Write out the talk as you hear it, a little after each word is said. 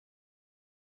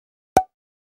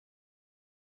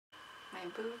My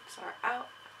boobs are out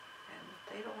and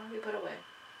they don't want to be put away.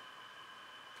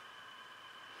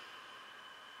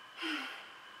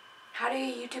 How do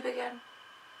you YouTube again?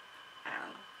 I don't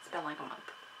know. It's been like a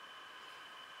month.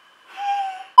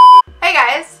 Hey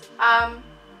guys,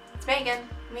 it's Megan,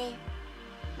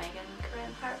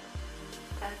 megancorinneharp.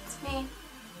 That's me.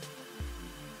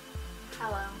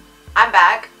 Hello. I'm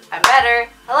back. I'm better.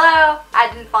 Hello.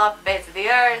 I didn't fall off the face of the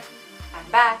earth. I'm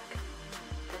back.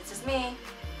 This is me.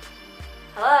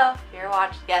 Hello.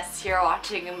 Yes, you're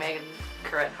watching a Megan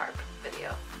Corinne Harp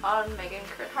video on Megan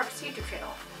Corinne Harp's YouTube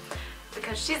channel.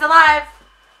 Because she's alive.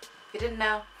 If you didn't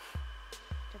know.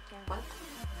 What?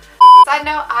 Side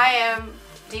note, I am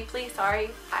deeply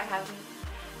sorry I haven't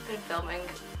been filming.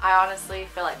 I honestly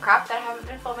feel like crap that I haven't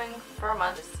been filming for a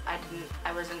month. I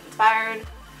wasn't inspired.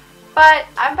 But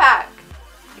I'm back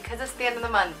because it's the end of the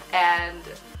month and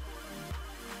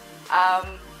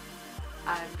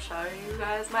I'm showing you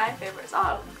guys my favorite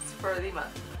songs for the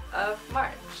month of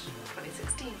March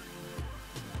 2016.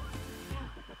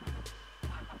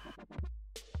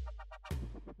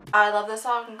 I love this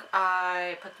song.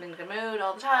 I put them in a good mood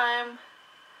all the time.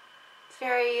 It's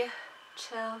very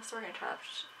chill, so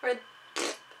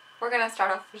we're gonna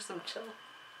start off with some chill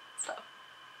stuff.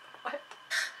 What?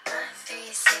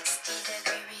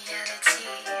 360-degree reality,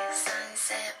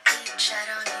 sunset beach. I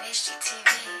don't need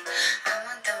HGTV. I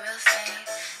want the real thing,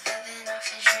 living off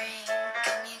a dream.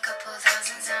 Give me a couple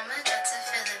thousands, I'ma jet to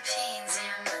Philippines.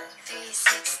 Yeah,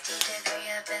 360-degree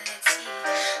ability,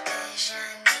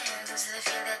 vision. Lose the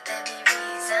feel that there be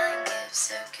reason. Give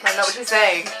circulation. I know what you're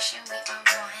saying.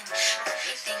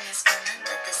 Everything is gone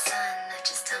under the sun. I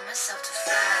just tell myself to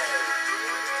fly.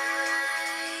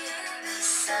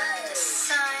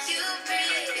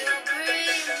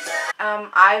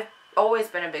 I've always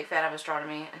been a big fan of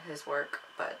Astronomyy and his work,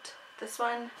 but this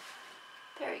one,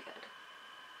 very good.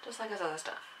 Just like his other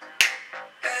stuff.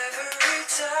 Every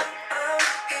time I'm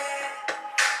here,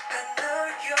 I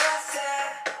know you're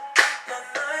there. My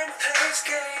mind plays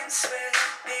games with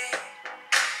me.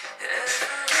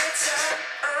 Every time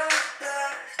I'm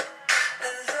left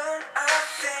alone, I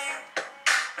think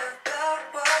about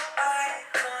what I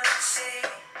can't see.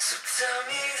 So tell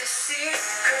me the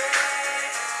secret.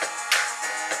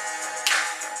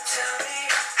 Tell me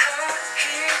how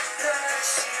he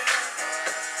loves you.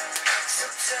 So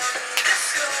tell me the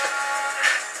score.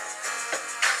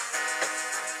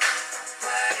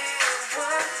 Why do you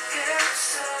want him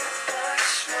so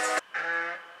much more?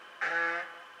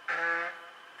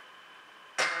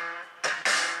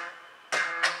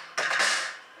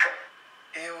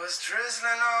 It was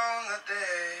drizzling on the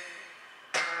day.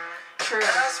 True.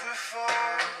 Asked me for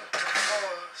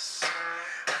divorce.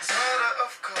 I told her,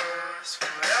 of course.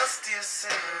 What else do you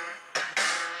say?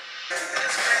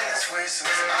 It's been this way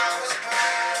since I was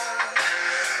born.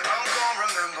 I'm gonna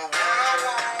remember what I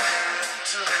want to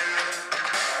do.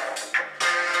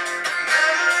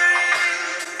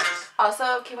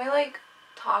 Also, can we like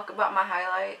talk about my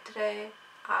highlight today?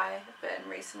 I have been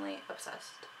recently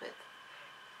obsessed with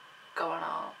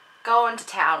going to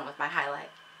town with my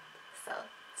highlight. So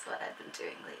that's what I've been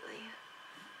doing lately.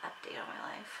 Update on my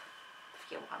life.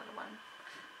 If you wanted one.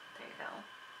 There you go.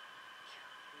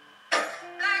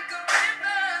 Like a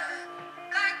river,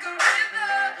 like a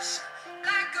river,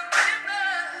 like a river,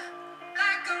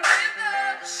 like a river,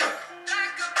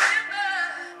 like a river,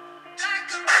 like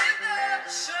a river.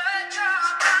 Shut your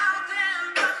mouth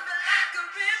and rumble like a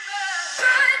river.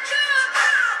 Shut your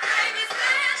mouth, baby,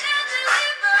 stand and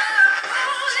deliver.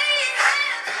 Holy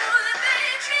hands, pull the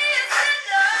baby and send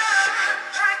her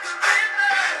like a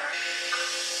river.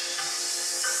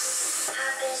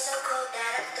 I've been so cold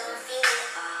that I don't feel it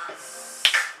all.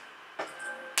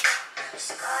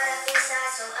 Scarred up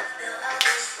inside, so I built all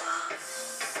these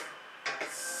walls.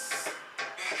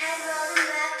 My head rolling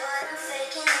back, but I'm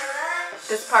faking the rush.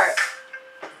 This part.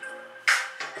 Out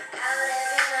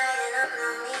every night and I'm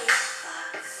lonely as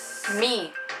fuck. Me.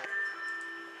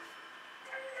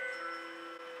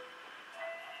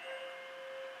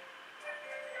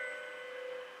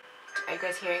 Are you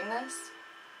guys hearing this?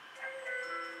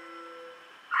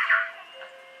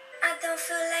 I don't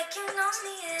feel like you know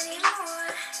me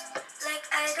anymore. Like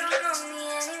I don't know me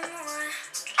anymore.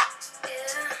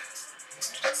 Yeah.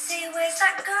 See ways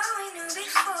that girl we knew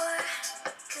before.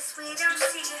 Cause we don't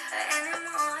see her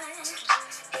anymore.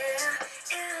 Yeah,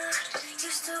 yeah.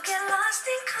 Used to get lost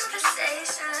in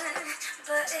conversation,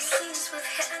 but it seems we've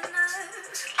hit a nerve.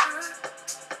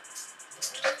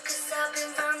 Cause I've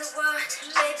been round the world.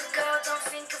 Baby girl, don't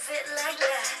think of it like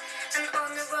that. And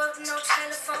on the road, no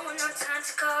telephone, no time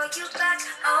to call you back.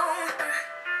 Oh,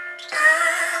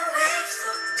 I'll wait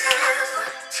forever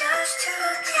just to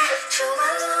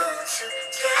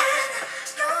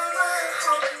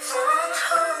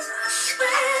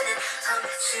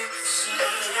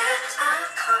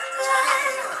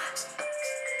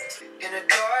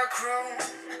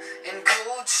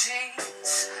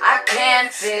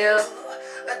can't feel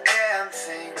a damn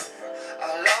thing.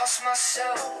 I lost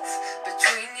myself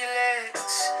between your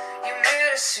legs. Your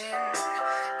medicine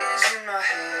is in my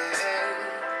head.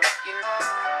 You know,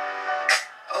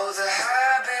 oh, the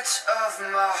habits of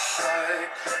my heart.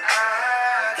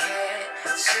 I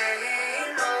can't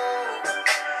say no.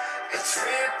 It's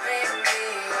ripping me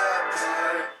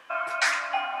apart.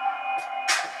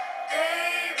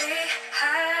 Baby,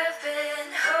 I've been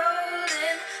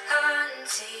holding on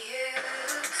to you.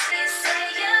 You say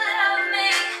you love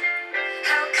me.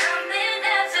 How come it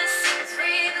never seems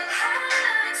real? How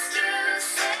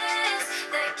excuses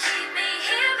that keep me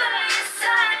here by your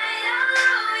side? I'll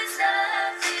always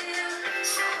love you.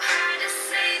 So hard to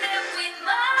say that we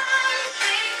might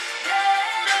be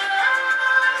better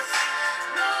off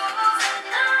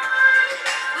moving on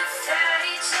without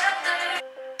each other.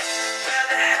 Where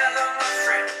the hell are my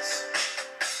friends?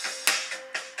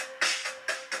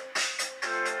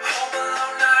 Home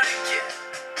alone, not again.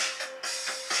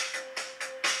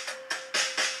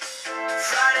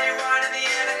 Friday, running the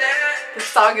internet. this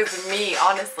song is me,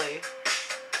 honestly.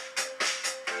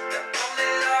 The only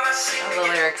love I see. I don't know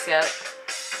the lyrics yet.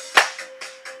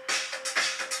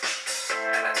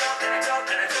 And I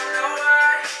don't know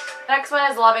why. Next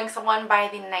one is Loving Someone by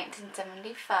the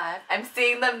 1975. I'm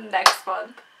seeing them next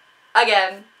month.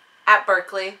 Again, at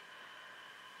Berkeley.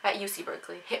 At UC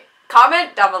Berkeley.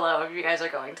 Comment down below if you guys are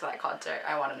going to that concert.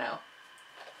 I want to know.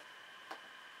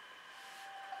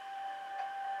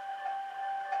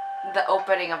 The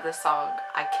opening of this song.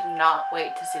 I cannot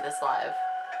wait to see this live.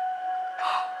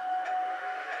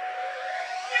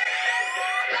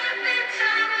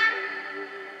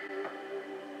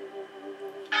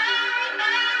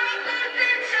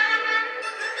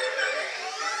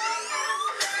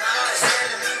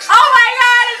 Oh my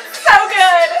god, it's so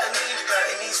good! But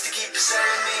it needs to keep selling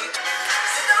me.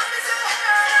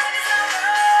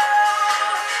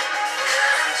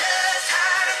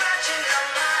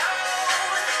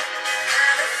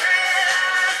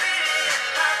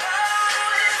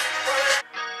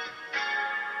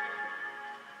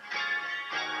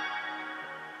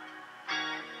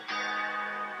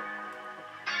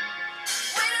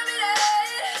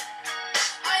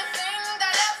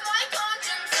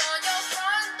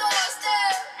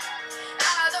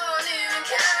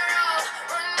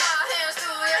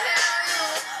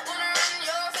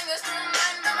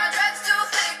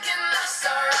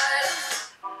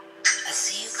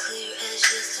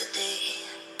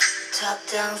 Top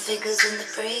down figures in the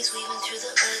breeze, weaving through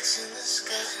the lights in the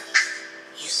sky.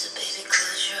 You said, baby,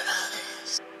 close your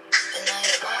eyes. But now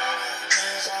you're on your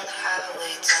knees on the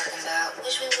highway, talking about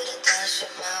wish we would've done shit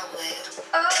my way.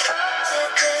 Oh,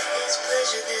 there is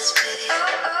pleasure this pity.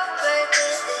 Where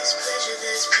there is pleasure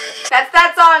this pity. That's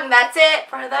that song. That's it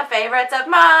for the favorites of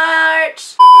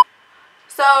March.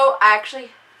 So, I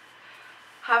actually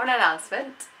have an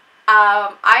announcement.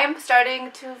 I am starting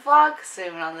to vlog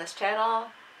soon on this channel.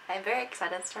 I'm very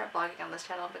excited to start vlogging on this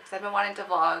channel because I've been wanting to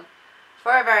vlog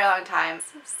for a very long time.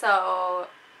 So,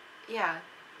 yeah.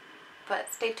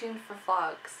 But stay tuned for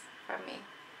vlogs from me,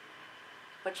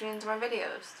 which means more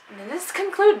videos. And this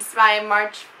concludes my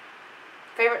March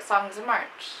favorite songs of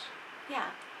March.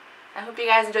 Yeah. I hope you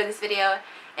guys enjoyed this video.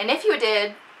 And if you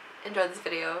did enjoy this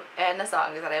video and the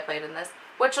songs that I played in this,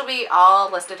 which will be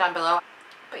all listed down below.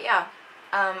 But yeah,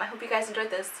 I hope you guys enjoyed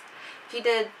this. If you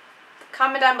did,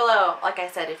 comment down below, like I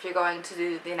said, if you're going to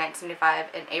do the 1975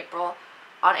 in April,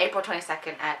 on April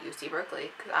 22nd at UC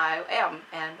Berkeley, because I am,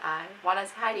 and I want to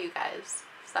say hi to you guys.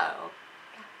 So,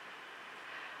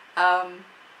 yeah.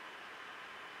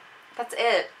 That's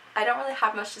it. I don't really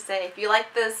have much to say. If you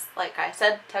like this, like I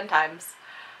said 10 times,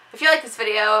 if you like this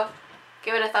video,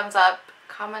 give it a thumbs up.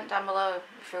 Comment down below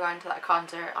if you're going to that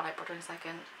concert on April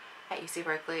 22nd at UC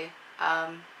Berkeley.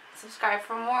 Subscribe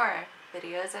for more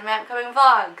videos and my upcoming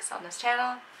vlogs on this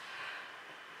channel.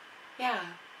 Yeah,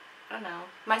 I don't know.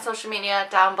 My social media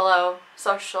down below.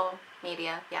 Social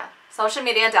media, yeah. Social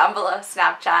media down below.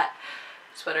 Snapchat,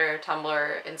 Twitter,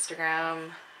 Tumblr,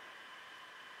 Instagram,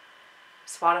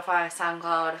 Spotify,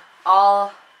 Soundcloud,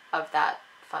 all of that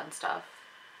fun stuff.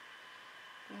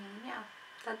 Yeah,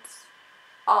 that's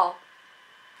all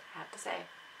I have to say.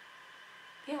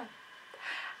 Yeah.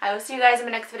 I will see you guys in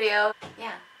my next video.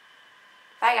 Yeah.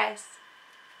 Bye guys.